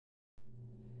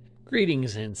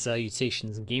Greetings and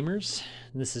salutations, gamers.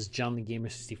 This is John the Gamer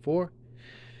 64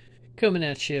 coming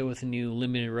at you with a new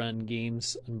limited run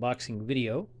games unboxing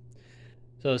video.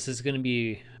 So this is going to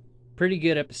be a pretty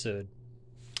good episode.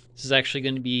 This is actually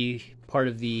going to be part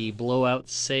of the Blowout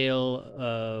Sale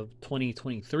of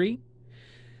 2023.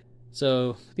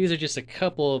 So these are just a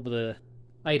couple of the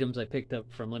items I picked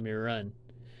up from limited run.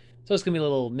 So it's going to be a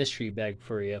little mystery bag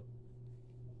for you.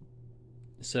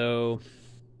 So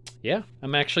yeah,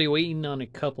 I'm actually waiting on a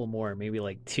couple more, maybe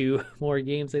like 2 more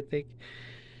games, I think.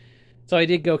 So I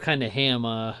did go kind of ham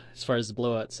as far as the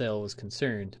Blowout Sale was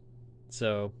concerned.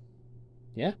 So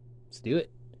yeah, let's do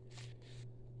it.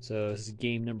 So this is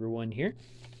game number 1 here.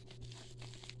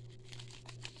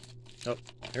 Oh,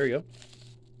 there we go.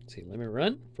 Let's see, limit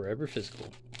run, forever physical.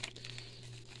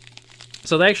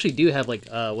 So they actually do have like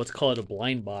what's called a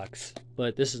blind box,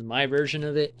 but this is my version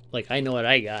of it. Like, I know what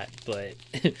I got, but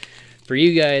for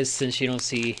you guys, since you don't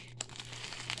see,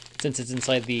 since it's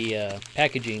inside the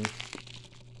packaging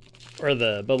or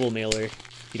the bubble mailer,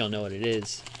 you don't know what it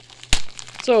is.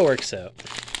 So it works out.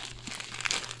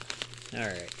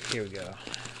 Alright, here we go.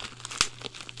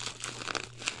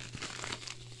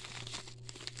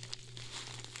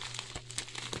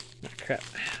 Oh, crap.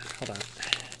 Hold on.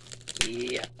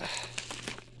 Yeah.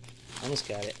 Almost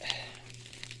got it.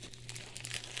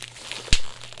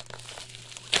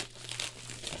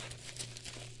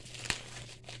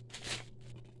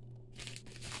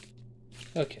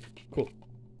 Okay, cool.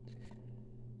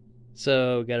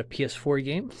 So, got a PS4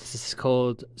 game. This is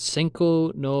called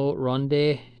Senko no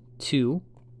Ronde 2.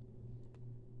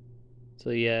 So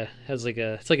yeah, has like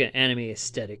it's like an anime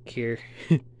aesthetic here.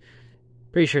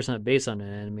 Pretty sure it's not based on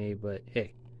an anime, but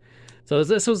hey. So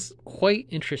this was quite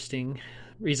interesting.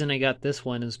 Reason I got this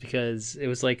one is because it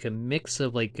was like a mix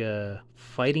of like a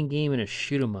fighting game and a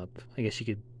shoot 'em up, I guess you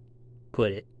could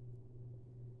put it.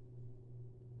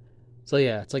 So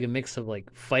yeah, it's like a mix of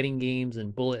like fighting games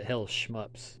and bullet hell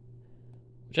shmups,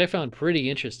 which I found pretty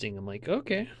interesting. I'm like,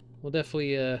 okay, we'll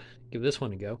definitely give this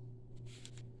one a go.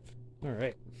 All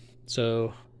right,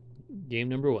 so game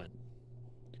number 1.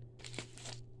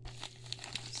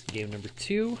 Game number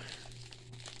 2.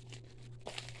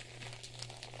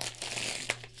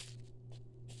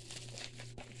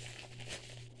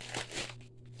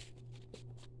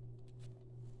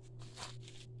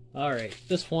 Alright,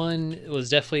 this one was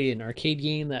definitely an arcade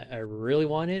game that I really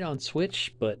wanted on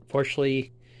Switch, but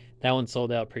fortunately that one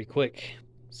sold out pretty quick.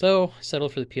 So I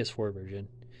settled for the PS4 version.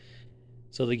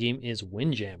 So the game is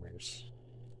Windjammers.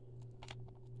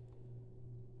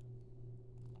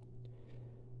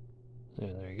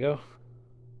 There you go.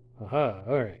 Aha,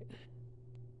 alright.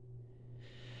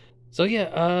 So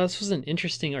yeah, this was an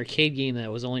interesting arcade game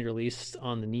that was only released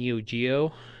on the Neo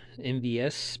Geo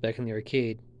MVS back in the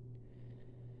arcade.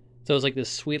 So it was like this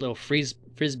sweet little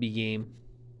frisbee game.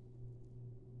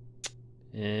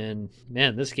 And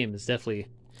man, this game is definitely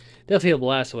a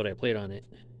blast of what I played on it.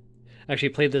 I actually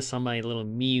played this on my little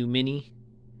Miu Mini.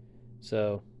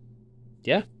 So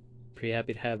yeah, pretty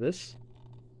happy to have this.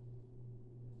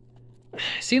 I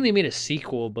seen they made a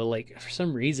sequel, but like for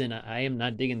some reason I am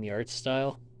not digging the art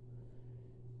style.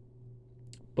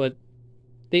 But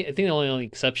I think the only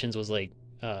exceptions was like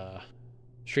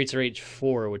Streets of Rage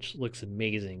 4, which looks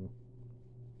amazing.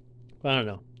 I don't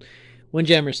know.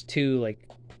 Windjammers 2, like,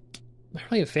 I'm not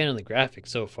really a fan of the graphics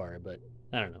so far, but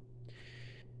I don't know.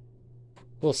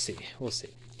 We'll see. We'll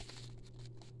see.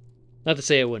 Not to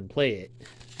say I wouldn't play it.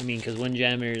 I mean, because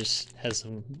Windjammers has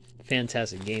some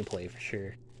fantastic gameplay for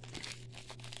sure.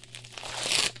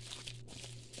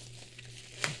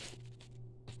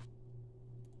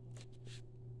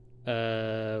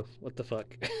 What the fuck?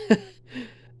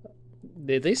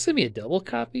 Did they send me a double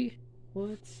copy?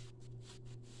 What?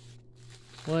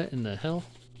 What in the hell?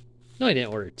 No, I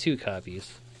didn't order 2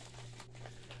 copies.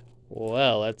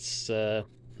 Well, that's,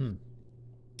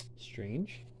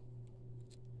 strange.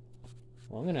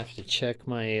 Well, I'm gonna have to check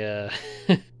my,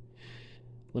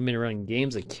 limited run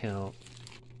games account,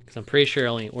 because I'm pretty sure I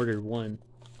only ordered 1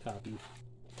 copy.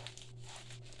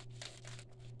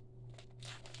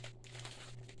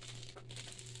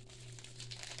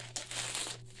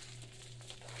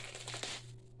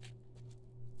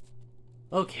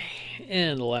 Okay,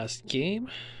 and the last game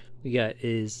we got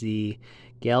is the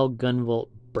Gal Gunvolt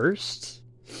Burst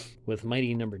with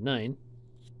Mighty Number 9,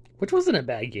 which wasn't a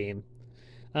bad game.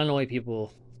 I don't know why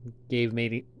people gave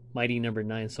Mighty Number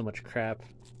 9 so much crap,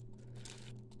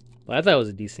 but I thought it was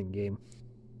a decent game.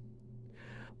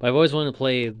 But I've always wanted to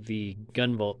play the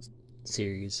Gunvolt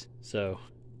series, so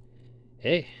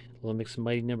hey, a little mix of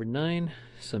Mighty Number 9,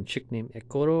 some chick named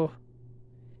Ekoro,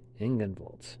 and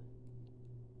Gunvolt.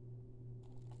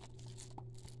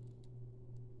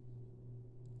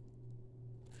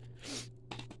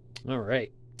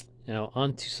 Alright, now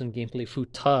on to some gameplay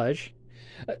footage.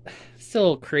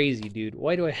 Still crazy, dude.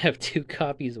 Why do I have 2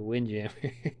 copies of Windjammers?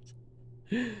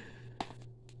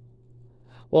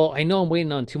 Well, I know I'm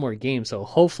waiting on 2 more games, so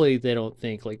hopefully they don't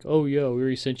think like, oh yeah, we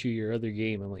already sent you your other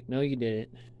game. I'm like, no, you didn't.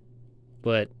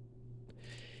 But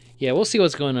yeah, we'll see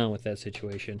what's going on with that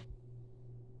situation.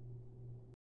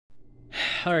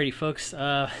 Alrighty, folks.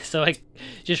 So I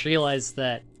just realized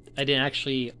that I didn't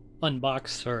actually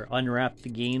unbox or unwrap the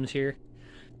games here.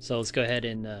 So let's go ahead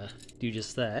and do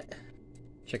just that.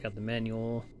 Check out the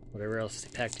manual, whatever else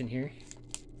is packed in here.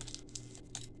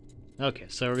 Okay,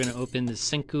 so we're gonna open the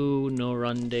Senku no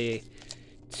Ronde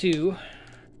 2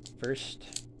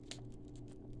 first.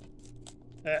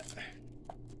 There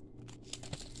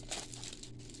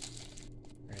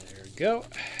we go.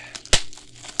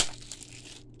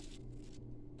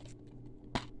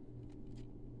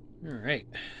 Alright.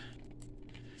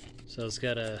 So it's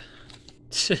got a...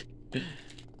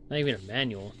 not even a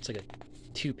manual. It's like a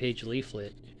 2-page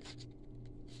leaflet.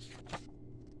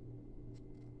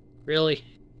 Really?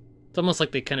 It's almost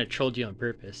like they kind of trolled you on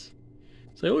purpose.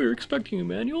 It's like, oh, you're expecting a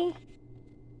manual?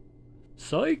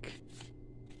 Psych!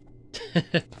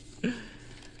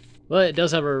 Well, it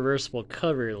does have a reversible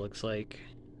cover, it looks like.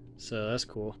 So that's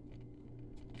cool.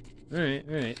 Alright,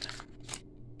 alright.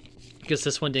 I guess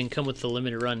this one didn't come with the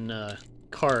limited run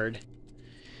card.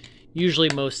 Usually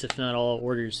most, if not all,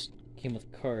 orders came with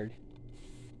a card.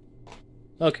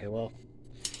 Okay, well,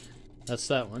 that's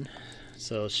that one.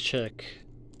 So let's check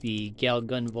the Gal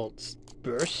Gunvolt's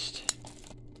Burst.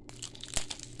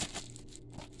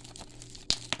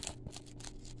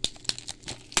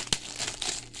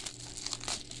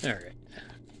 Alright.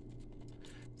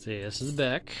 So yeah, this is the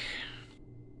back.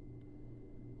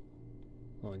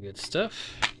 All the good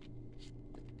stuff.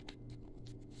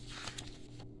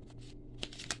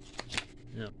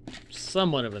 Yep,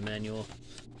 somewhat of a manual.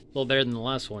 A little better than the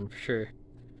last one, for sure.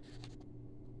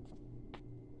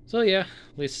 So yeah,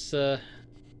 at least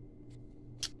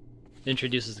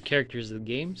introduces the characters of the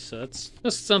game, so that's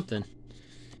something.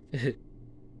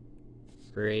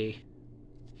 Ray.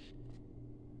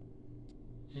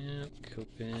 Yep,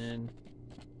 Copen.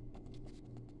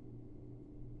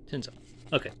 Tenzo.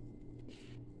 Okay.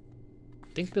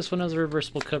 I think this one has a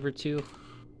reversible cover too.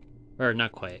 Or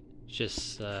not quite.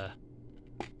 Just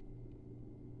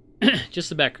just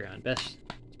the background. That's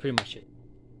pretty much it.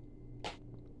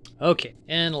 Okay,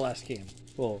 and the last game.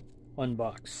 We'll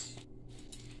unbox.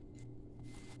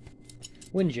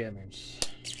 Windjammers.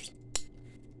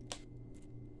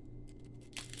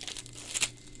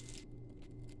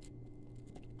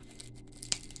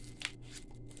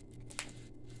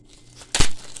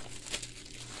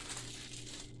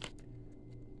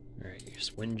 Alright,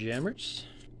 here's Windjammers.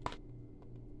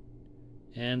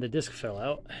 And the disc fell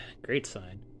out. Great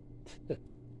sign.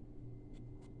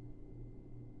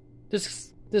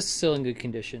 This is still in good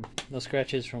condition. No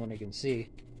scratches from what I can see.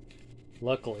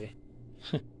 Luckily.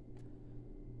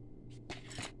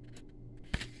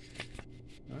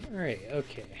 Alright,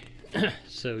 okay.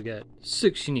 So we got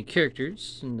 6 unique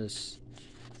characters in this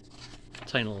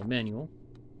tiny little manual.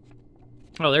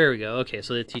 Oh, there we go. Okay,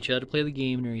 so they teach you how to play the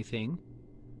game and everything.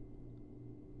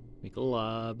 Make a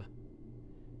lob.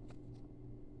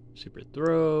 Super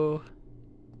throw.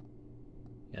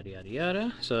 Yada yada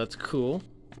yada. So that's cool.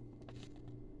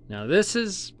 Now this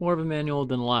is more of a manual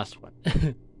than the last one.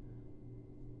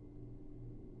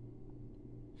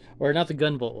 Or not the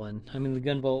Gunvolt one. I mean, the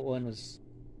Gunvolt one was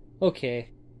okay.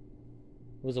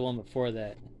 It was the one before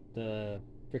that. The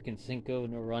frickin' Senku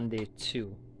no Ronde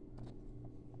 2.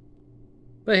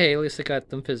 But hey, at least I got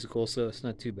them physical, so it's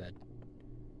not too bad.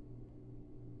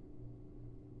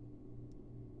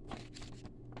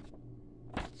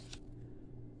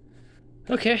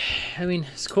 Okay, I mean,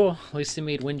 it's cool. At least they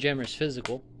made Windjammers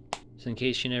physical. So in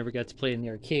case you never got to play in the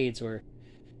arcades or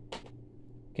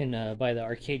can buy the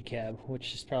arcade cab,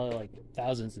 which is probably like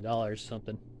thousands of dollars or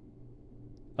something.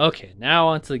 Okay, now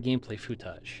on to the gameplay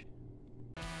footage.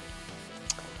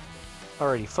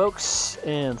 Alrighty folks,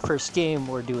 and the first game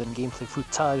we're doing gameplay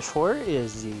footage for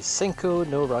is the Senku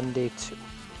no Ronde 2.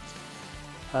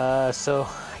 So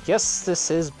I guess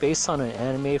this is based on an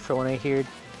anime from what I heard.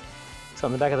 So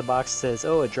on the back of the box it says,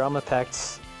 oh, a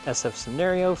drama-packed SF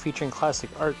scenario featuring classic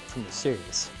art from the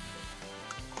series.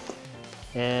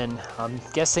 And I'm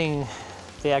guessing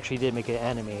they actually did make an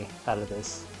anime out of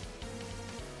this.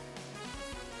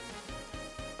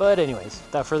 But anyways,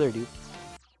 without further ado.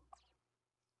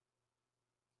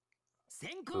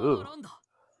 Ooh.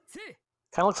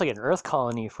 Kinda looks like an Earth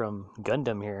colony from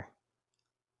Gundam here.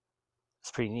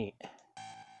 It's pretty neat.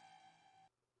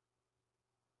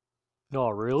 No,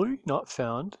 really? Not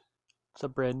found. It's a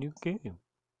brand new game.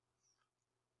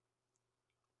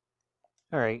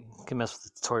 Alright, can mess with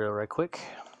the tutorial right quick.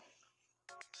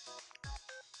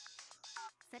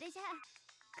 それじゃあ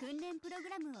訓練プログ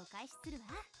ラムを開始するわ。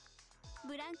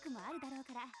ブランクもあるだろう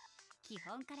から基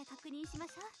本から確認しま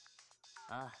しょう。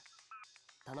ああ、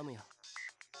頼むよ。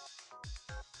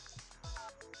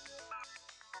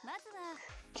まずは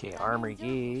Okay, armor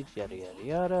gauge, yada yada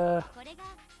yada. これが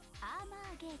アーマ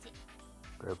ーゲージ。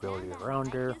 Durability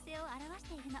rounder.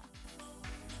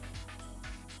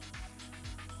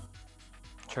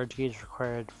 Charge gauge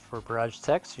required for barrage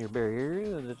attacks in your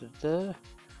barrier.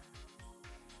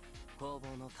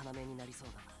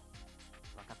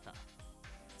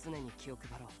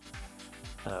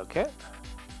 Okay.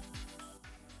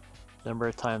 Number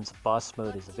of times boss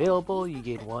mode is available. You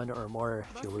gain one or more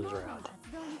if you lose a round.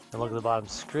 And look at the bottom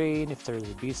screen. If there is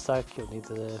a beast stock, you'll need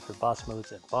this for boss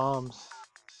modes and bombs.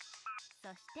 そ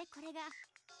してこれが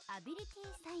アビリティ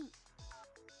サイン。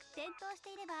点灯して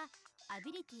いればア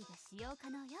ビリティが使用可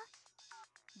能よ。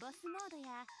ボスモード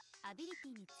やアビリテ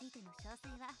ィについての詳細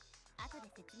は後で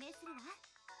説明するわ。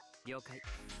了解。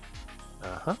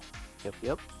Uh-huh. Yep,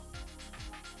 yep.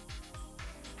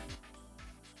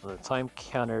 When the time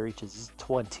counter reaches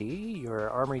 20, your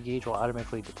armor gauge will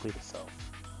automatically deplete itself.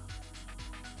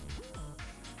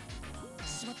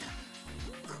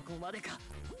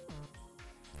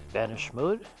 Vanish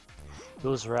mode.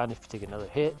 Goes around if you take another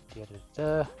hit. Yada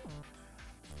yada.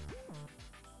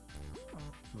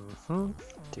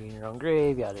 Digging your own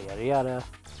grave. Yada yada yada.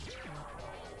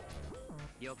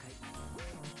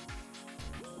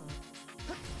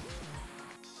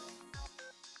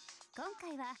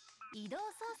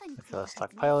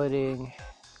 Stockpiloting.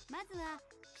 まずは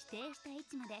指定した位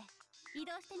置まで移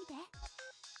動してみて。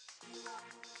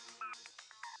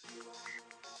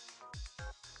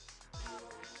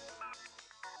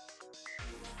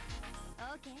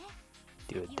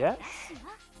Do a dash.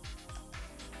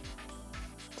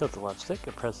 Tilt the left stick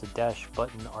and press the dash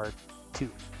button R2.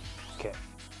 Okay.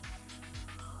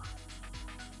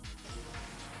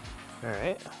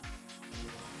 Alright.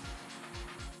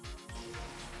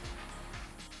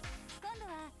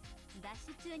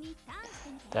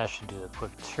 Dash into the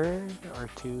quick turn,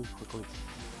 R2 quickly.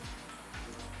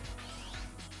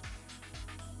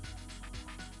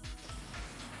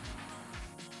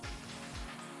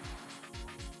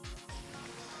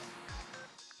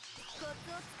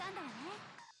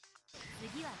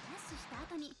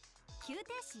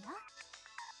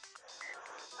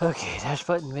 Okay, dash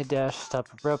button, mid dash, stop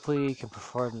abruptly, you can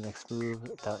perform the next move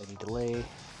without any delay.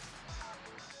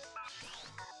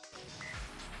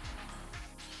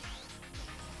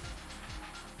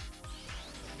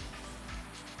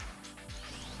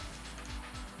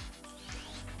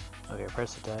 Okay,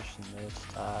 press the dash and mid,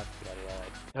 stop, yada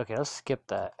yada. Okay, let's skip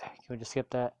that. Can we just skip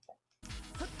that?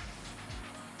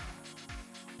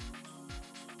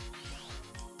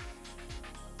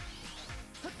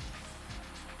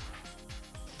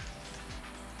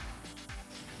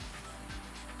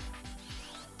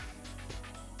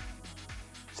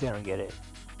 See, I don't get it.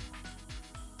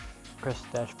 Press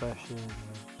the dash button.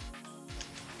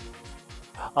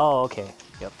 Oh, okay.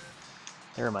 Yep.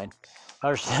 Never mind.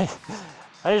 I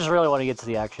just really want to get to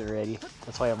the action already.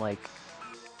 That's why I'm like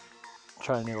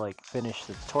trying to like finish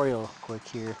the tutorial quick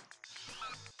here.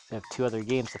 I have 2 other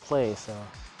games to play, so.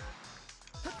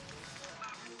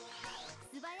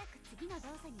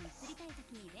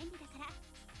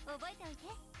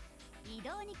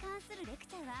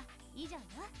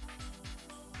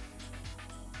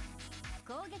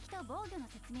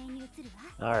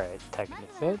 Alright, attack and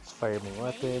defense, fire main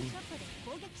weapon.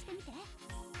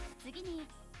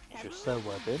 Use your sub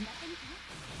weapon.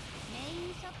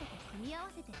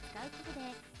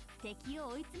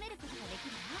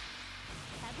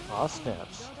 Aw,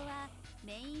 snaps.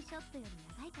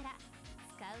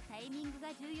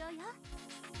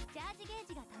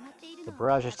 The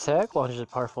barrage attack launches a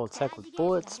powerful attack with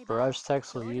bullets. Barrage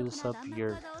attacks will use up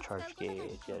your charge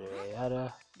gauge. Yada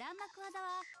yada.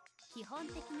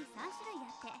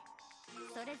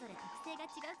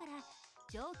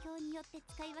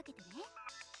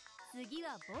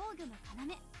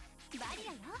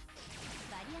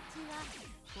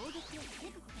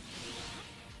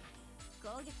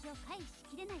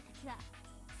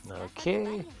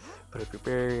 Okay, put up your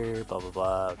barrier, blah blah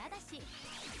blah.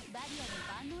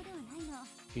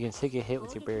 You can take a hit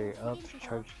with your barrier up, your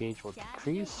charge gauge will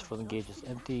decrease. When the gauge is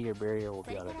empty, your barrier will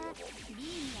be unavailable.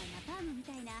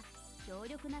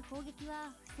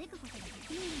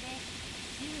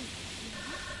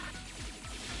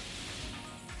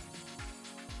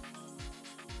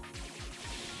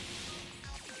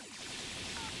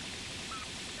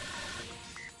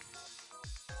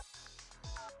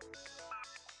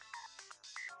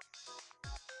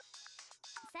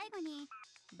 最後に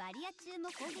バリア中も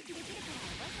攻撃できるから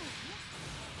覚えておいて。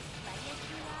バリア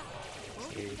中は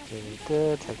攻撃がVery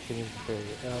good. Activating the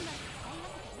barrier up.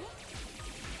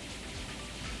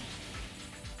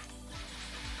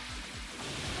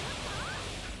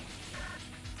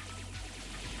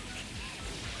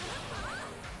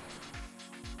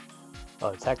 Oh,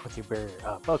 attack with your barrier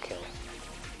up. Okay.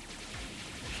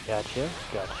 Gotcha.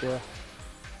 Gotcha.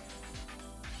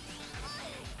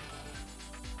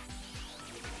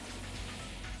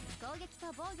 攻撃と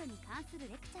防御に関する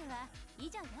レクチャーは以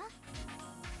上よ。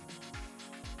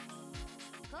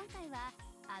今回は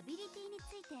アビリティに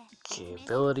ついて Okay,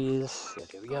 abilities.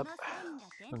 Yep.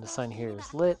 When the sign here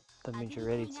is lit, that means you're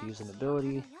ready to use an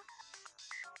ability.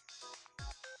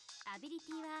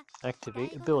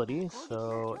 Activate ability.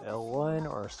 So L1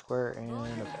 or square and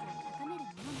okay.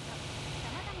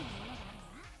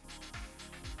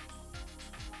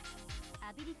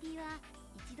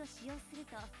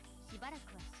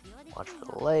 Watch for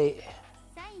the light.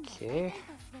 Okay.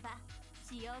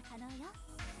 使用可能よ。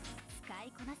使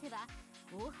いこなせば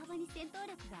大幅に戦闘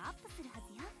力がアップするは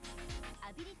ずよ。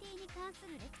アビリティに関す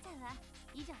るレクチャーは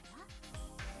以上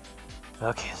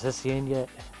よ。Okay, is this the end yet?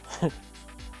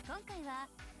 今回は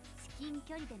至近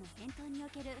距離での戦闘にお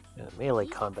ける Melee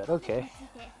combat. Okay.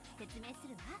 説明す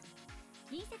るわ。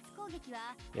近接攻撃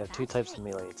は You have two types of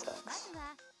melee ま attacks. ず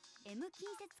は M 近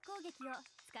接攻撃を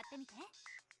使ってみて。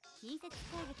近接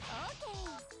攻撃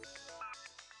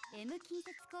OK。M 近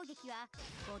接攻撃は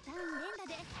ボタン連打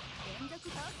で連続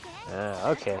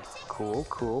OK。Okay. Cool,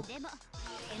 cool. でも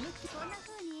M こんな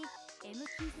風に M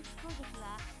近接攻撃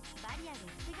はバリアで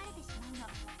防がれてしまうの。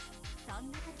そ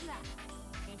んな時は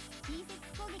S 近接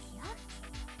攻撃よ。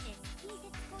S 近接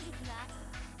攻撃は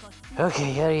こっちの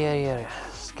Okay, yada yada yada.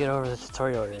 Let's get over the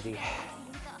tutorial already.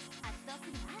 発動す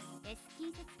るわ。S 近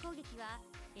接攻撃は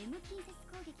M 近接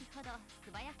攻撃ほど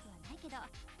素早くはないけど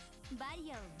バ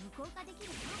リアを無効化でき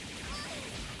るわ。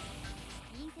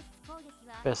近接攻撃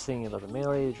は Best thing about the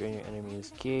melee, drain your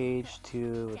enemy's gauge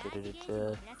to チャージゲージ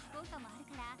のプラス効果もある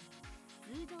から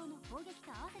通常の攻撃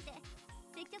と合わせて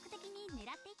積極的に狙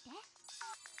っていって。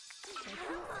敵の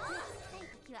隙を突きたい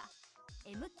時は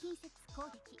M 近接攻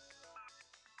撃。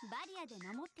バリアで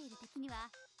守っている敵には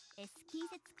S 近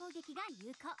接攻撃が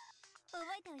有効。覚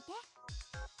えておいて。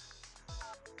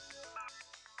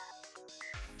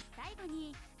最後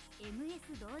に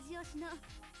MS 同時押しの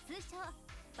通称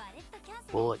バレットキャン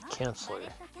セラーよ。 Bullet Canceller. バレ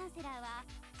ットキャンセラーは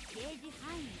ゲージ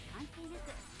範囲に関係な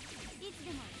くいつで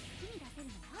も好きに出せる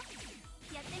のよ。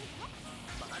やってみて。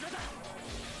まだだ。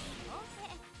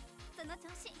 OK。 その調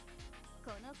子。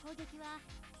この攻撃は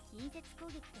近接攻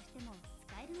撃としても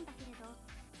使えるのだけれど、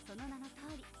その名の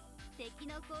通り敵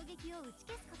の攻撃を打ち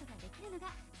消すことができるのが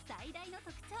最大の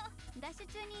特徴。ダッシュ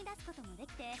中に出すこともで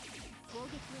きて攻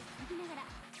撃を防ぎながら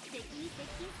敵に接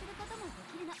近することもで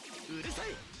きるの。うるさ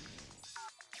い、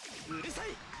うるさ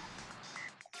い、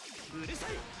うるさ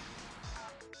い。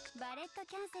バレット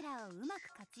キャンセラーをうまく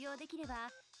活用できれば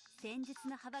戦術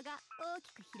の幅が大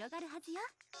きく広がるはずよ。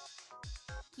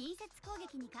近接攻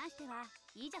撃に関しては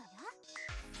以上よ。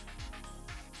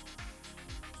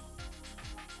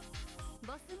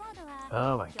ボスモード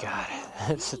は Oh my god.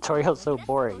 This tutorial's so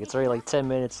boring. It's already like 10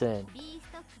 minutes in. B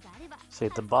ストックがあれば So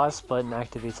the boss button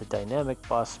activates a dynamic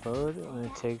boss mode when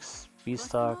it takes B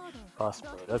stock boss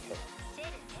mode. Okay. シェ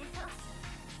ル転送。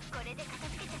これで片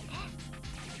付けちゃって。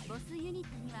ボスユニッ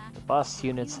トには The boss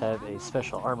units have a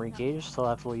special armory gauge, so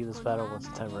I'll have to leave this battle once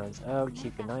the time runs out.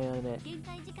 Keep an eye on it. 限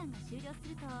界時間が終了す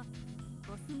ると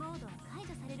ボスモードは解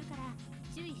除されるから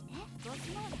注意して。ボ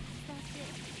スモード発動中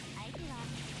相手は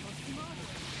ボスモードを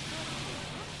発動する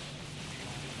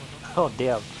よ。 Oh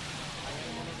damn.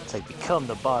 It's like become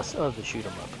the boss of the shoot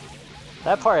 'em up.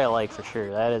 That part I like for sure.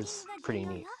 That is pretty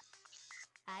neat.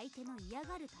 相手の嫌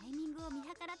がるタイミングを見計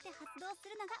らって発動す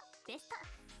るのがベスト。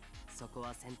そこ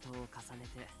は戦闘を重ね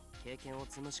て経験を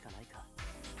積むしかないか。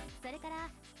それから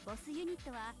ボスユニッ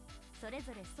トはそれ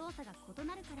ぞれ操作が異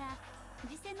なるから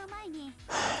実戦の前に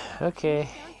Okay.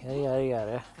 Yada yada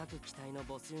yada. 各機体の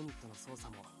ボスユニットの操作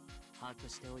も把握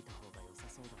しておいた方が良さ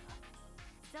そうだ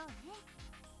な。そうね。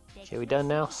 Okay, we done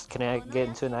now? Can I get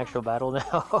into an actual battle now? 危う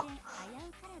か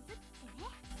らずってね。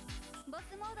ボ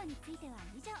スモードについては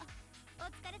以上。お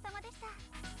疲れ様でした。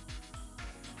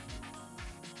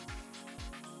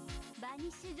バニ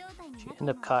ッシュ状態に If な you って end も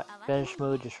up caught 慌てない vanish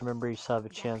mode, just remember you still have a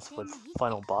chance with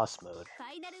final boss mode. フ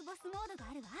ァイナルボスモードが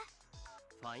あるわ。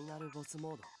ファイナルボス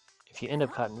モード。 If you end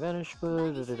up caught in vanish バ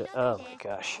mode, ニッシュ状 oh 態 my で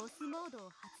gosh. ボスモードを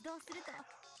発動すると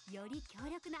より強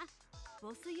力な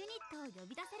ボスユニットを呼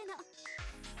び出せるの。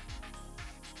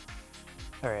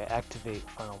 Alright, activate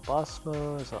final boss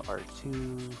mode, so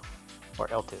R2. Or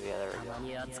L2, yeah, there we た go. ま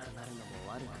に熱くなるのも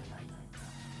悪くない。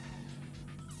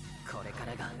これか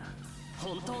らが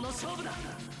本当の勝負だ。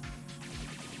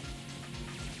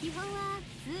基本は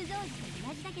通常時と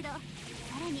同じだけど、さ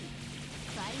らに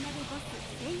ファイナルボス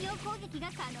専用攻撃が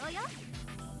可能よ。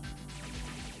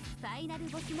ファイナル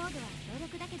ボスモードは強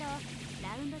力だけど、ラ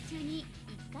ウンド中に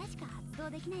1回しか発動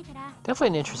できないから。 Definitely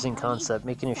an interesting concept,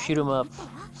 making a shoot 'em up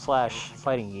slash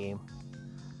fighting game.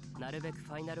 なるべく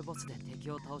ファイナルボスで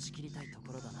敵を倒しきりたいと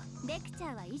ころだな。レクチ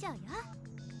ャーは以上よ。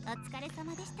お疲れ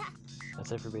様でした。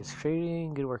 That's it for basic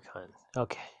trading. Good work, hun.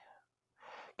 Okay.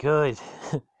 Good.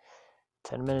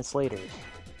 10 minutes later.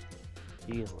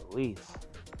 Jeez Louise.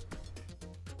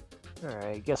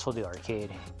 Alright, guess we'll do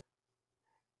arcade.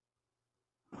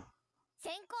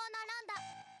 先行のラン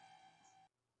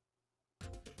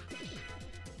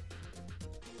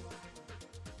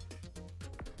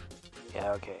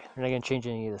Yeah, okay. We're not gonna change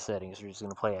any of the settings. We're just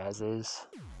gonna play as is.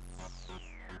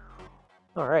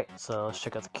 Alright, so let's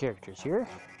check out the characters here.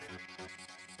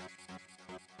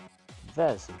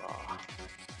 Vesma.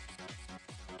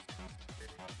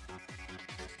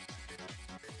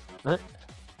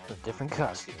 With different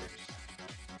costumes.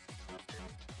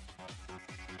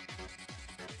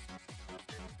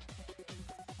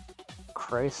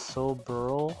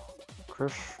 Chrysoberyl.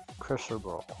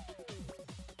 Chrysoberyl.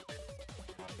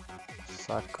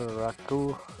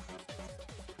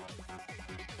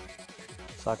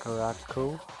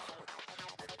 Sakuraku.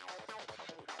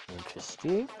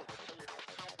 Interesting.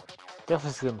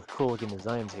 Definitely some cool looking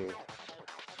designs here.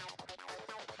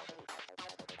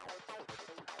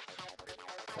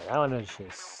 Okay, that one is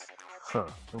just... Huh,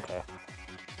 okay.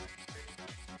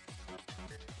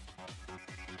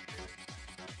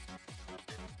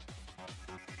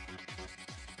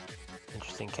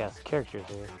 Interesting cast of characters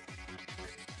here.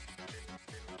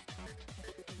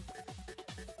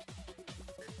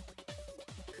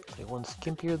 Like one's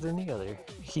skimpier than the other.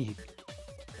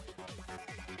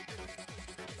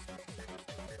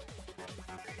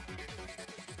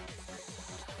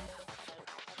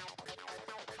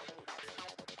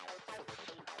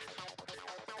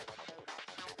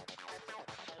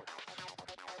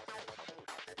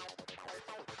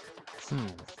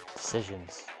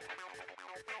 Decisions.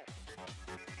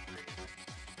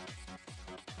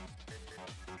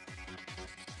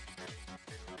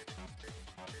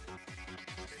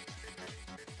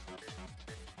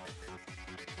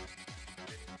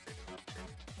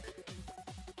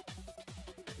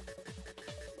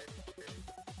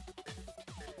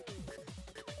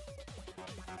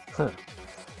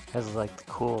 Has like the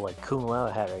cool like cum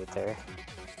laude hat right there.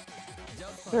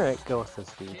 Alright, go with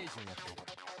this dude.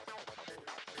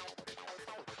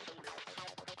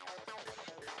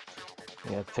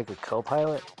 Yeah, pick a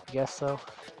co-pilot, I guess so.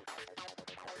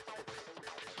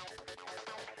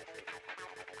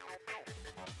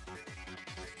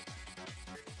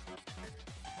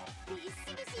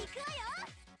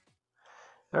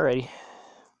 Alrighty.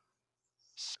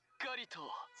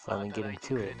 Finally getting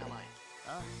to it.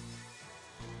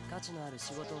 価値のある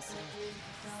仕事をする。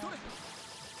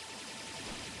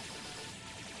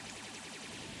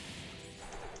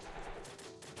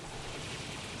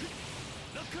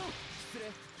ロックオン。失礼。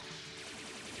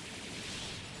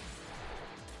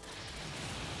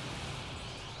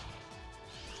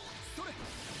それ。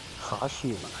は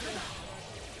し。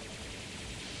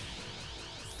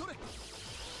それ。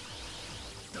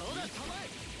どうだ、たまえ。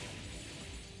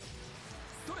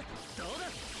それ。どうだ。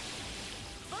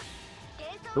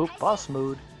 Oh, boss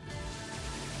mode.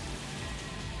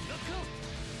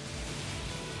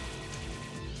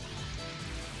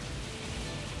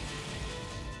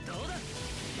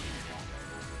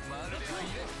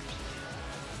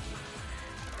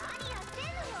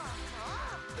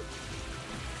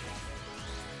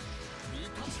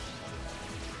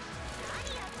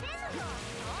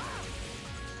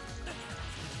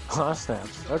 Oh,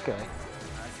 snaps. Okay.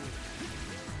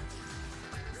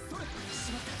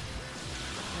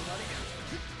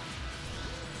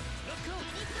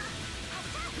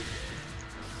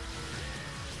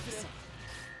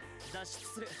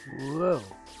 Whoa.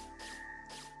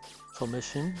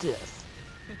 Submission death.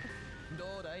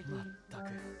 どうだい？まった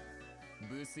く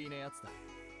無粋なやつだ。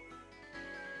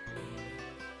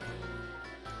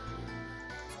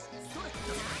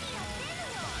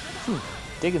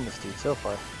Digging this dude so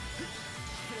far.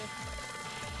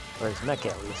 Or his mech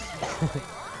at least.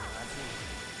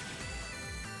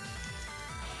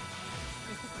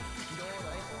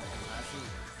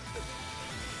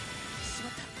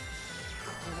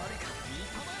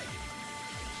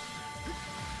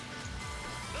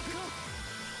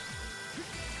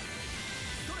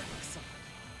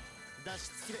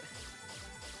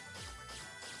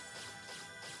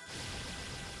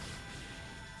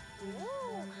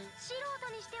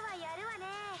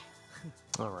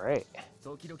 Alright.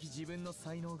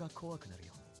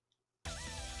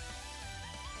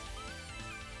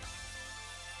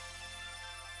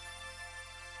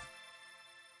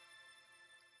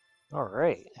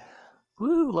 Alright.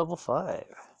 Woo, level 5.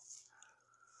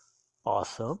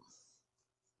 Awesome.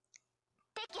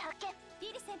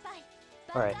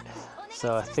 Alright,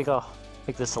 so I think I'll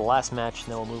make this the last match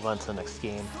and then we'll move on to the next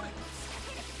game.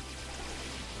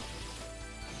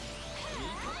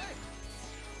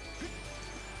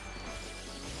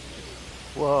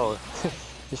 Whoa,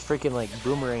 this freaking like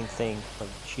boomerang thing like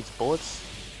shoots bullets.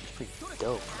 It's pretty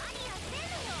dope.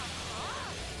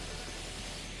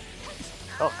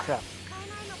 Oh crap.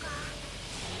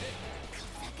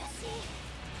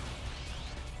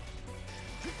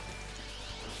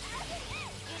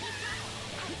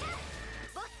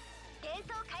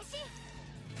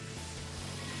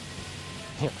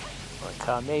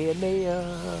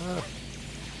 Kamehameha.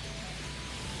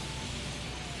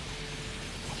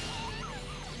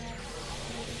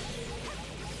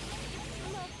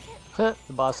 The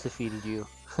boss defeated you.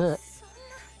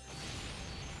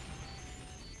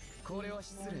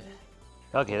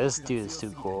 Okay, this dude is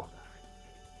too cool.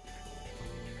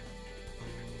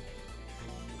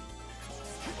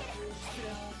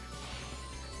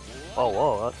 Oh,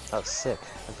 whoa, that was sick.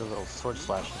 Like the little sword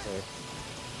slashes there.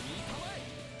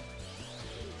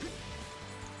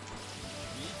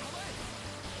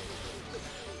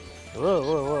 Whoa,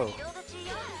 whoa, whoa.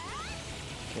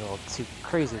 Getting a little too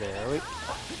crazy there, are we?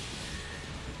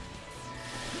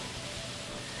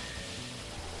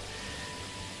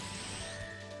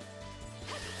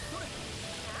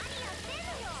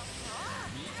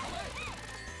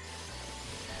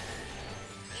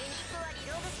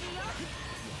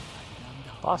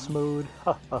 Boss mode.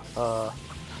 Ha ha ha.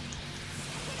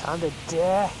 Time to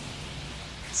die.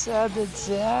 Time to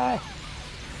die.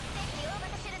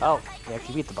 Oh, you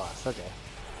actually beat the boss. Okay.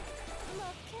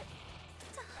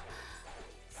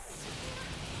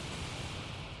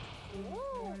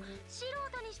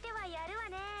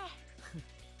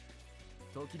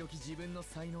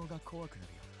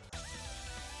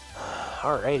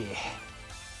 Alrighty.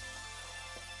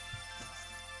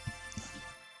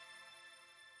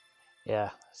 Yeah,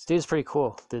 this dude's pretty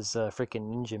cool. This freaking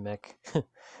ninja mech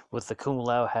with the Kung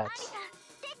Lao hat.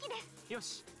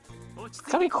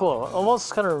 Kind of cool.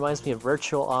 Almost kind of reminds me of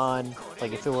Virtual On,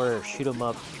 like if it were a shoot 'em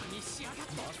up.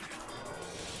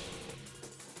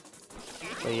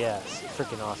 But yeah, it's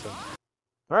freaking awesome.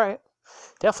 Alright.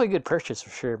 Definitely a good purchase for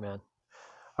sure, man.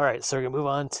 Alright, so we're gonna move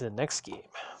on to the next game.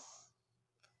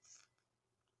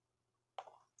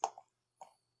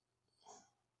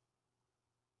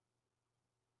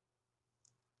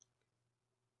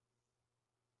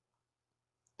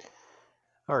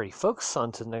 Alrighty, folks,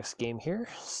 on to the next game here.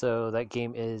 So that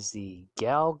game is the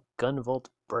Gal Gunvolt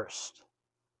Burst.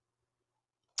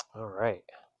 Alright.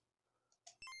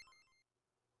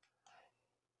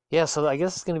 Yeah, so I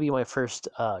guess it's going to be my first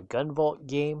Gunvolt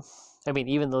game. I mean,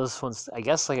 even though this one's, I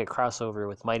guess, like a crossover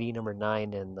with Mighty Number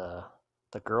 9 and the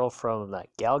girl from that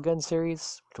Gal Gun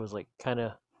series, which was like kind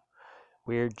of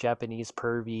weird Japanese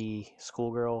pervy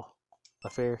schoolgirl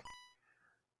affair.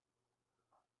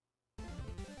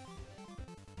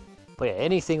 But yeah,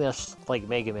 anything that's like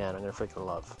Mega Man, I'm gonna freaking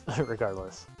love,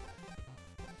 regardless.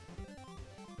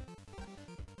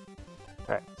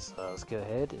 Alright, so let's go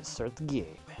ahead and start the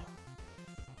game.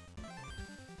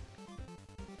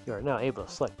 You are now able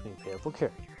to select a new playable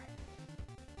character.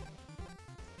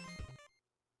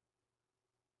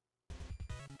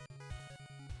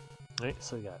 Alright,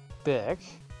 so we got Beck,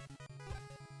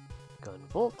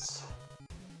 Gunvolt,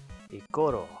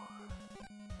 Ikoro.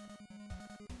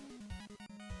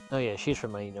 Oh yeah, she's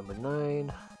from Mighty Number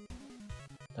 9.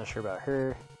 Not sure about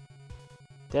her.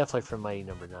 Definitely from Mighty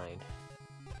Number 9.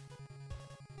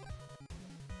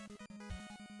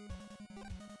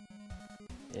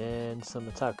 And some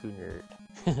otaku nerd.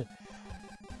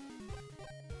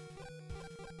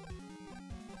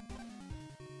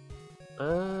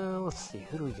 Let's see,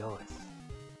 who do we go with?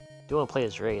 I do want to play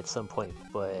as Ray at some point,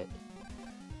 but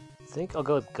I think I'll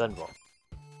go with Gunvolt.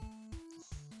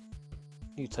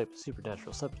 New type of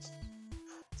supernatural substance.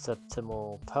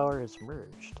 Septimal power has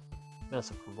emerged.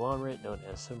 Massive conglomerate known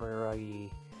as Sumeragi.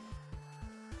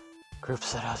 Group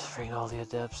set out to bring all the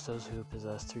adepts, those who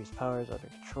possess Three's powers, under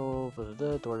control.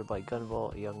 Thwarted by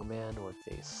Gunvolt, a young man with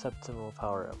a septimal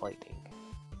power of lightning.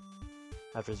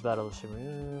 After his battle with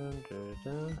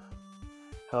Sumeragi.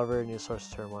 However, a new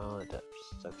source of turmoil and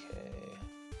adepts. Okay.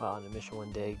 While on a mission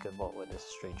one day, Gunvolt witnessed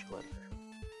a strange glimmer.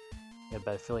 I had a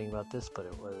bad feeling about this, but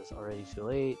it was already too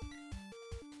late.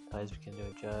 Eyes began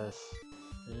to adjust.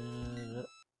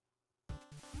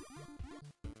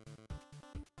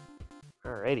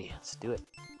 Alrighty, let's do it.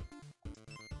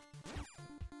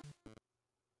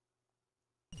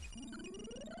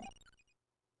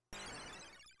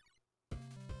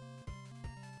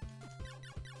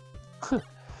 It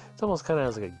almost kind of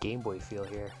has like a Game Boy feel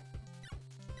here.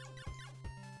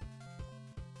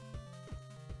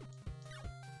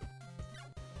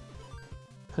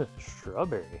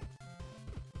 Strawberry.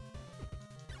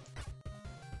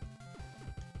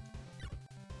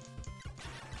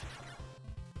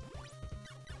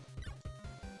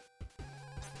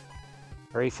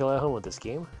 Already feel at home with this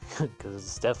game, because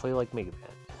it's definitely like Mega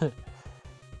Man.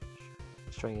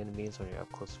 Destroying enemies when you're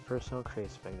up close and personal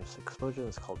creates magnificent explosion.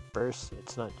 It's called burst.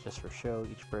 It's not just for show.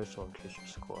 Each burst will increase your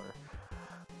score.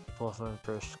 Full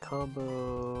burst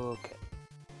combo. Okay.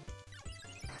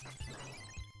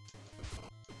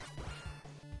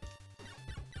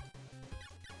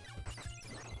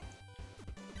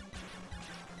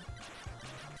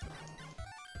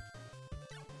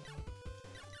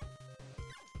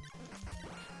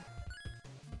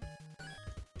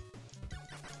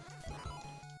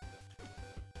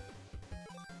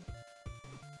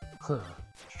 Huh.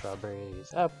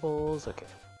 Strawberries, apples, okay.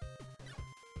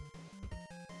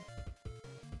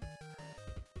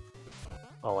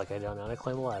 Oh, like I don't know how to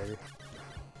climb a ladder.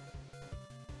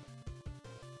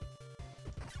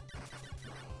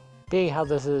 Being how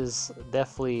this is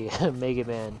definitely a Mega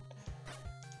Man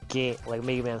game, like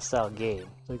Mega Man style game.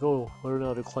 Like, oh, learn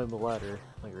how to climb the ladder.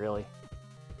 Like, really?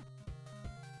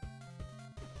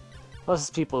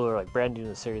 Most people who are like brand new to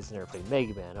the series and never played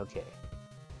Mega Man, okay.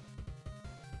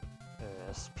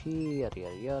 SP, yada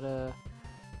yada yada.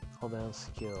 All down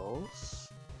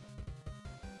skills.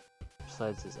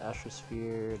 Besides this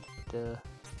astrosphere. Da.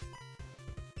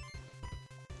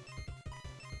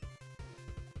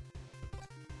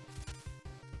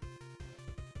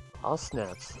 Oh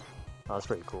snaps. Oh, that's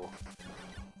pretty cool.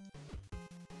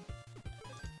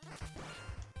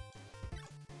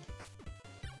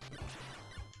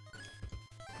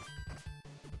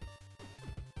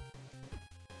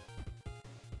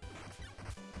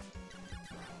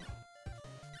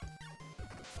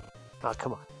 Oh,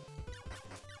 come on.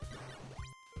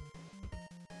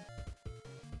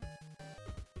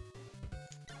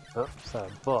 Oh, it's not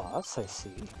a boss, I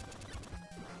see.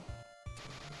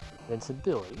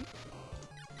 Invincibility.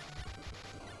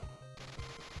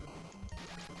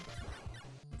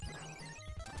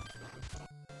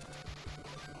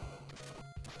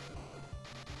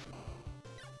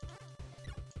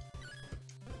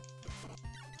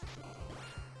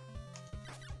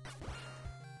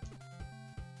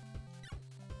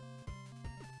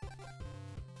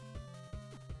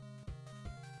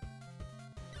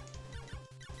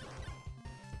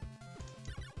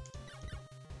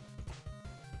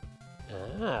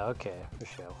 Ah, okay, for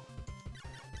sure.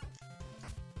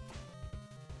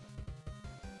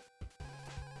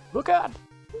 Look out!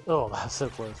 Oh, that's so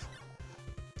close.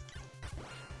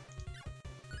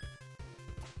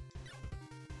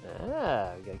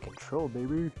 Ah, we got control,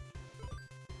 baby.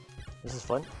 This is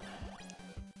fun.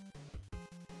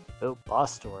 Oh,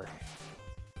 boss door.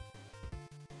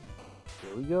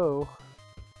 Here we go.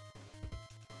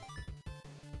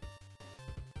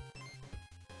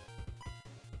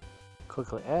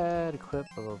 Quickly add, equip,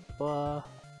 blah blah blah.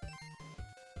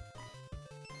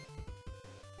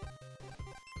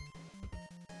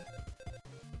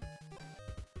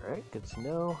 Alright, good to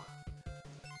know.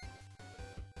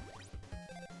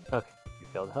 Okay, you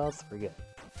failed health, we're good.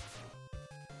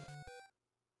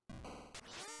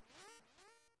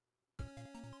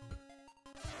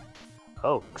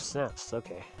 Oh, snaps,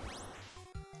 okay.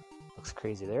 Looks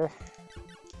crazy there.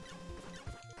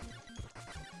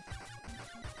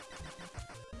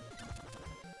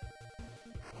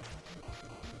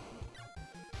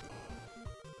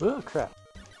 Oh crap.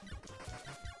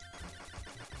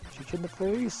 Shoot you in the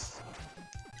face.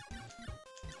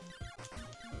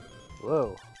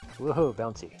 Whoa. Whoa,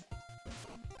 bouncy.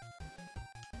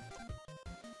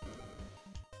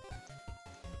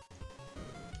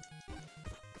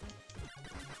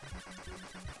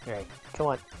 Alright, come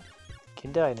on. You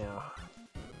can die now.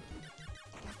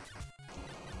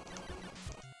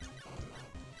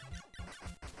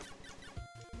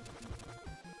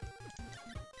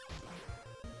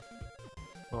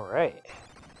 Alright.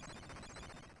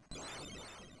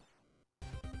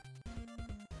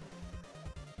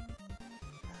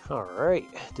 Alright,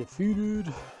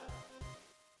 defeated.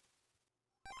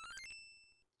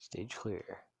 Stage clear.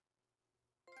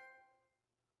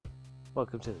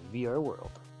 Welcome to the VR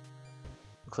world.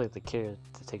 Looks like the kid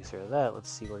takes care of that. Let's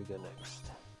see where we go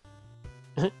next.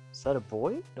 Is that a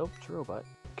boy? Nope, it's a robot.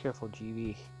 Careful,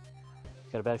 GB.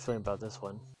 Got a bad feeling about this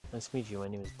one. Nice to meet you. My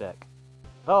name is Beck.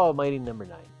 Oh, mighty number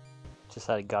 9. Just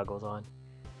had goggles on.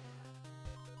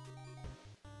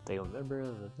 They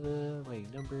remember the mighty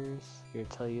numbers. Here to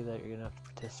tell you that you're gonna have to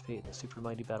participate in the Super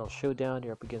Mighty Battle Showdown.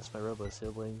 You're up against my Robo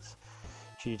siblings.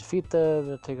 Should you defeat them,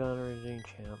 they'll take on a reigning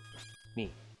champ.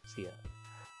 Me. See ya.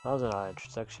 That was an odd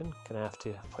introduction. Gonna have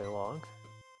to play along.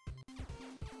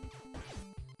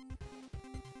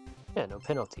 Yeah, no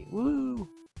penalty. Woo!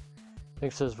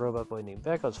 Thanks to this robot boy named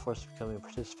Beck, I was forced to become a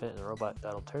participant in the robot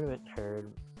battle tournament.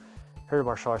 Heard of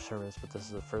martial arts tournaments, but this is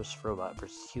the first robot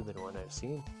versus human one I've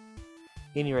seen.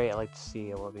 At any rate, I like to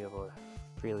see I will be able to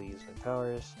freely use my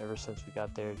powers. Ever since we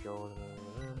got there, Joel.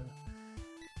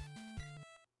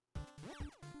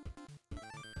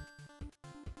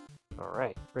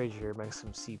 Alright, raise your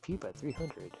maximum CP by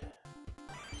 300.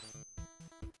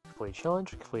 Complete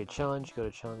challenge, go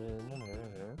to challenge.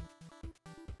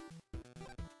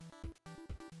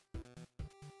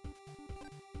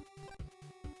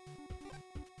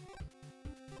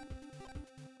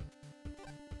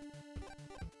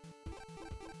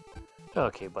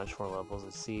 Okay, a bunch more levels,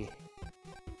 let's see.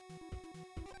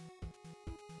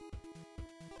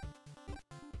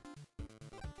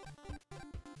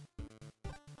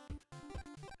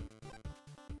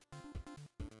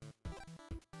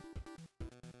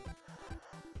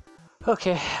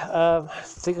 Okay, I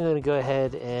think I'm going to go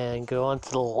ahead and go on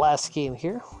to the last game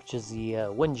here, which is the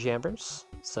Windjammers.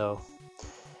 So,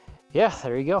 yeah,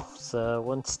 there you go. It's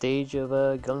one stage of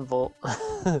a Gunvolt,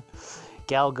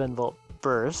 Gal Gunvolt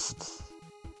Burst.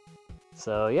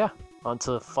 So, yeah, on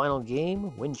to the final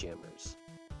game, Windjammers.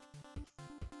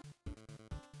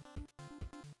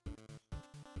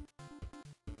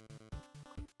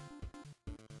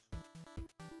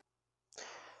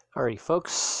 Alrighty,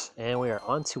 folks, and we are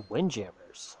on to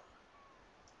Windjammers.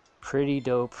 Pretty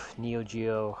dope Neo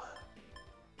Geo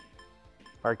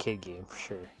arcade game for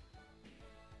sure.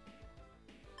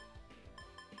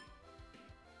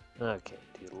 Okay,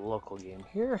 do the local game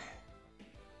here.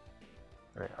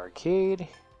 Alright, arcade.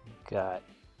 Got,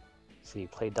 see,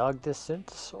 play dog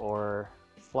distance or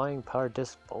flying power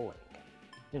disc bowling.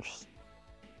 Interesting.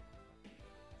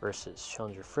 Versus,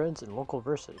 challenge your friends in local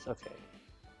versus. Okay.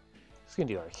 Just gonna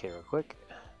do arcade real quick.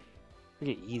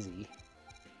 Pretty easy.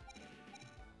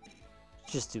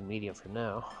 Just do medium for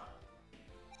now.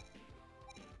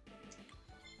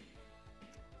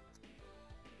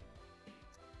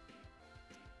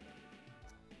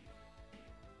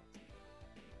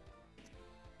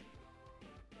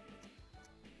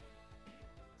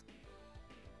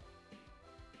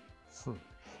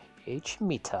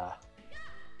 H-Mita.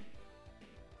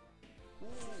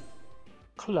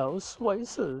 Klaus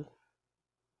Weissel.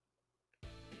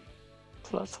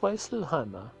 Klaus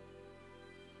Weisselheimer.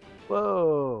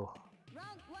 Whoa.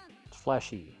 It's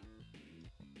flashy.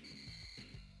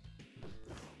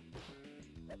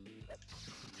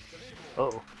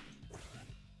 Uh-oh.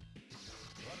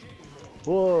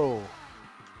 Whoa.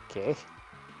 Okay.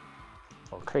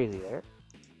 Oh, crazy there.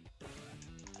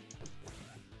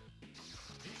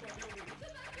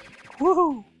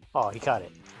 Woohoo! Oh, he caught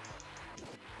it.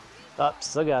 Oh,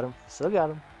 still got him. Still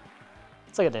got him.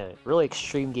 It's like a really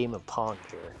extreme game of Pong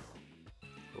here.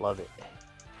 Love it.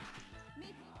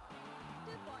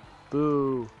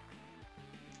 Boo!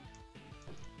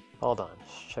 Hold on.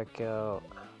 Check out...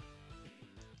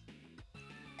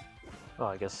 Oh,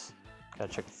 I guess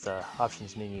gotta check the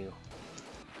options menu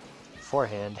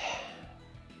beforehand.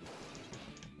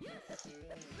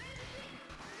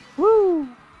 Woo!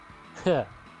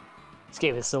 This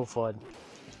game is so fun.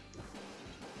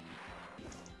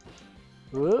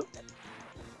 Whoop.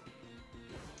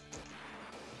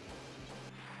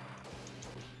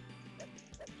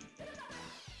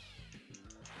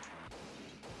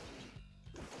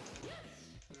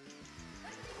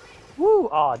 Woo!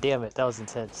 Aw, damn it, that was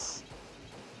intense.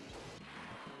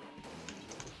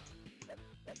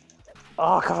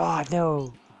 Oh, come on,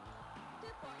 no!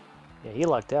 Yeah, he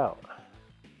lucked out.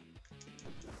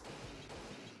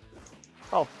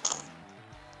 Oh.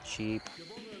 Cheap.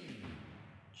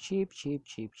 Cheap, cheap,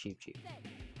 cheap, cheap, cheap.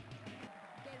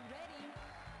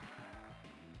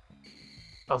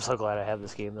 I'm so glad I have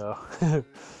this game, though.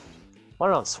 Why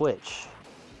not on Switch?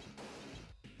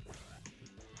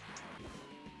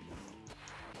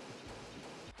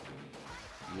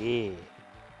 Yeah.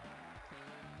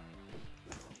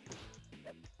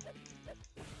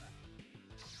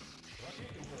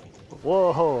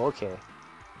 Whoa, okay.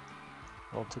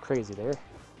 A little too crazy there.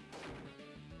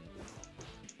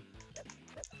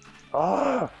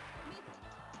 Ah!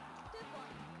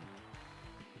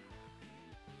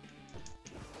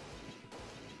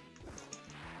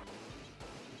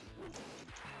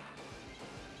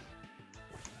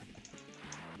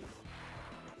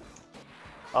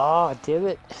 Oh, damn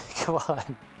it. Come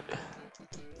on.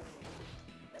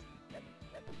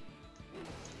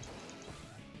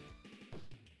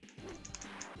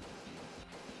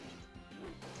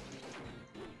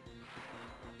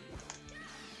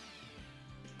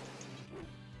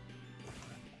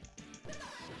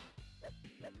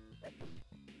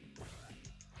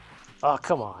 Oh,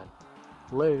 come on.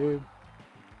 Lame.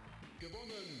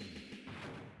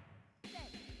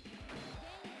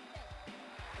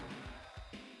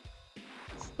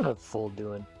 What a fool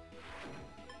doing.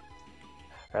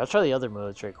 Alright, let's try the other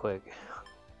modes right quick.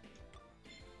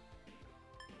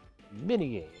 Mini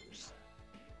games.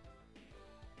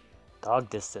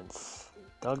 Dog distance.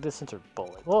 Dog distance or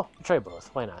bowling? Well, we'll try both.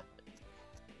 Why not?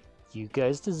 You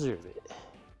guys deserve it.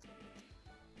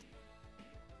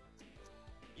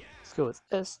 Let's go with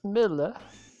S. Miller.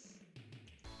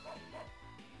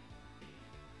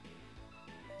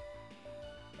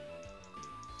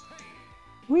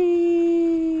 Whee!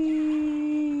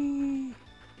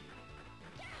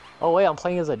 Oh wait, I'm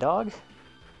playing as a dog?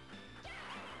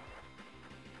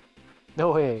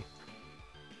 No way.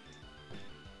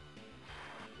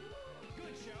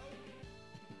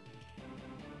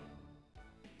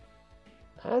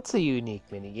 That's a unique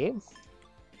minigame.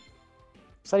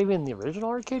 Is that even the original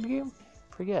arcade game?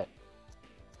 Forget.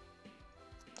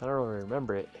 I don't really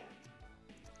remember it.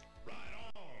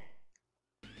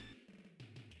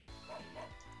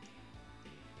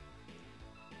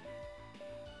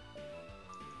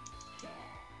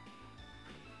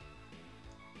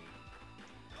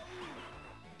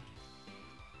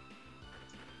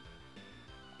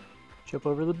 Jump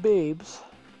over the babes.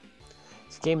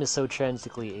 This game is so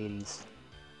transically 80s.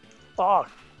 Oh!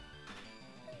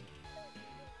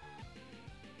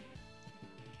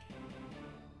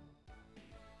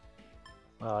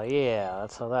 Oh yeah,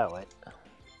 that's how that went.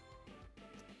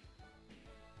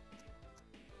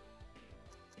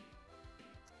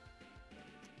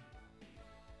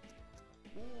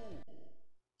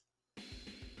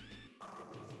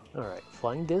 Alright,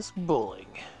 flying disc bowling.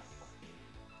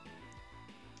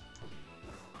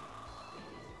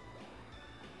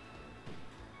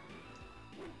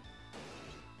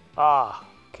 Ah,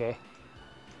 okay.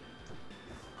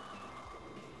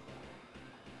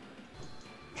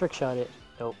 Trick shot it.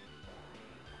 Nope.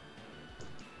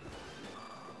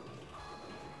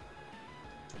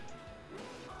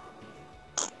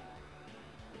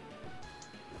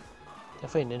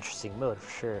 Definitely an interesting mode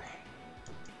for sure.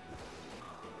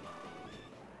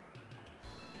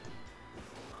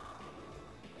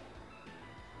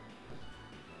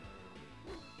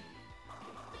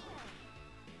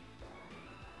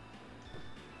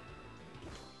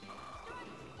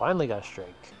 Finally got a strike.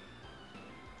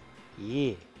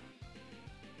 Yeah.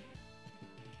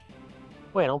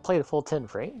 Wait, I don't play the full 10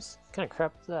 frames? What kind of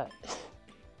crap is that?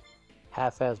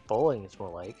 Half-ass bowling is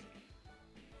more like.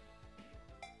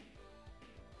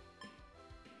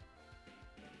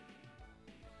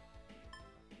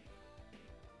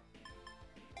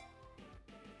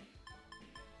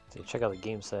 So check out the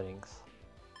game settings.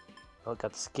 Oh,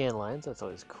 got the scan lines, that's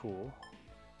always cool.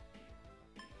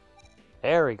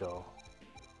 There we go.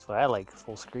 That's what I like,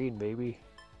 full screen, baby.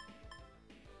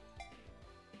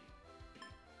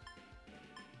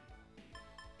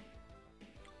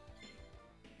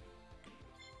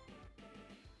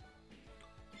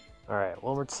 Alright,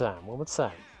 one more time, one more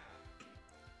time.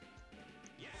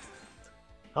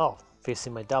 Oh,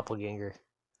 facing my doppelganger.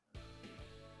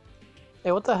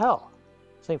 Hey, what the hell?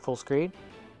 This ain't full screen.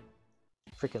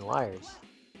 Freaking liars.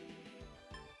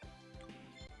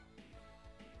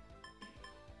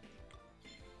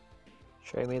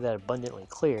 Sure, I made that abundantly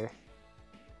clear.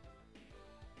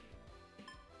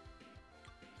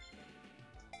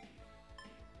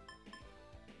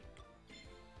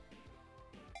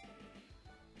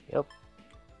 Yep.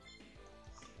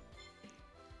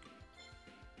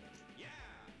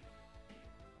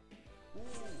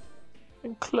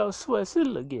 And Klaus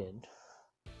Wessel again.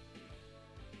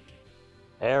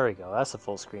 There we go, that's a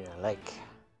full screen I like.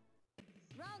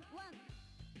 Round one.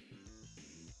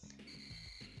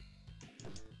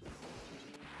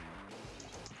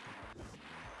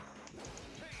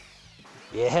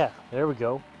 Yeah, there we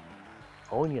go.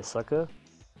 Own you, sucker.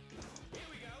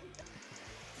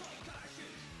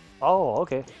 Oh,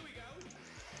 okay.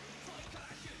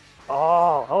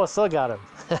 Oh, I still got him.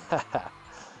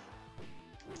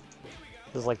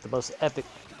 This is like the most epic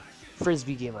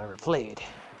frisbee game I ever played.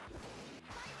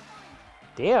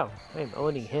 Damn, I'm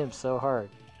owning him so hard.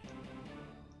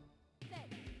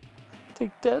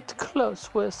 Take that,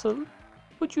 Klaus Wessel.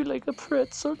 Would you like a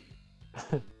pretzel?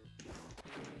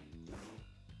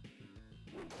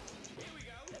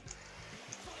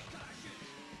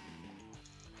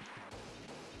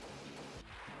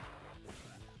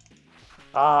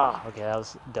 Ah, okay, that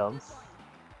was dumb.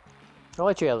 I'll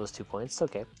let you have those 2 points,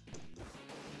 okay.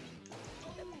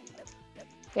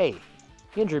 Hey,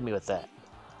 you injured me with that.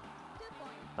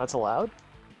 That's allowed?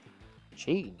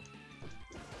 Cheating.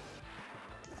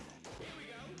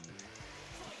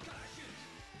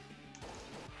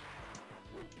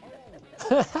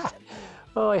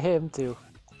 Oh, I hit him too.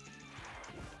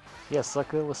 Yeah,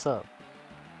 sucker, what's up?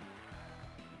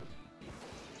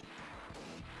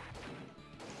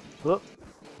 Whoop.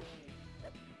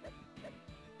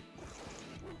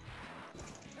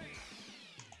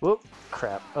 Whoop.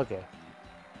 Crap. Okay.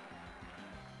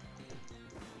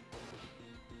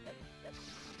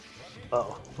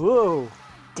 Uh-oh. Whoa!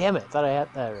 Damn it, thought I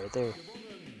had that right there.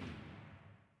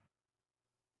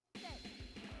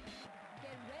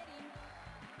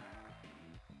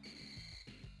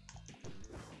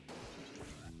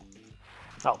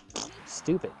 Oh,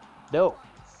 stupid. No.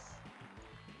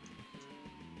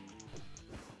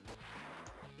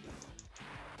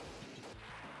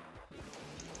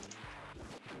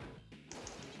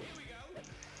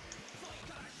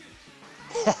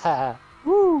 Haha.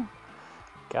 Woo!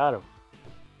 Got him.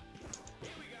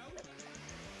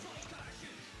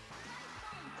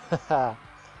 Haha.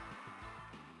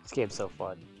 This game's so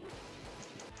fun.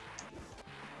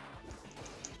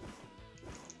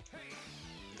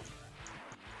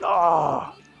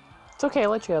 Oh! It's okay, I'll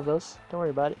let you have those. Don't worry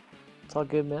about it. It's all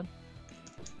good, man.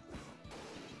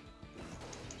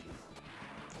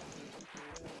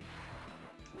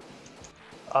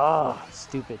 Ah,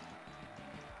 stupid.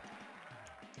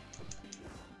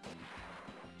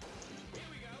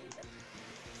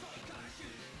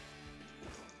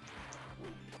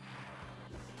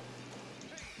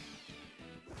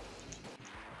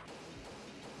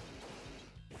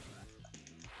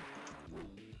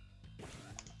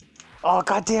 Oh,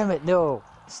 god damn it, no!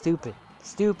 Stupid.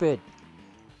 Stupid.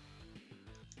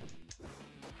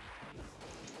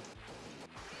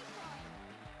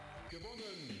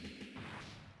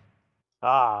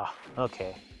 Ah,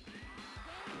 okay.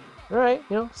 Alright,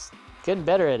 you know, getting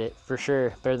better at it, for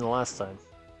sure. Better than the last time.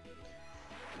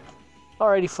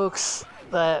 Alrighty, folks.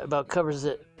 That about covers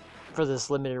it for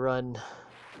this limited run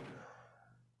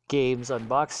games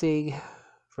unboxing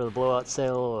for the blowout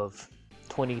sale of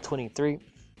 2023.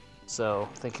 So,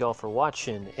 thank you all for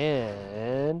watching,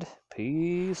 and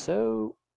peace out.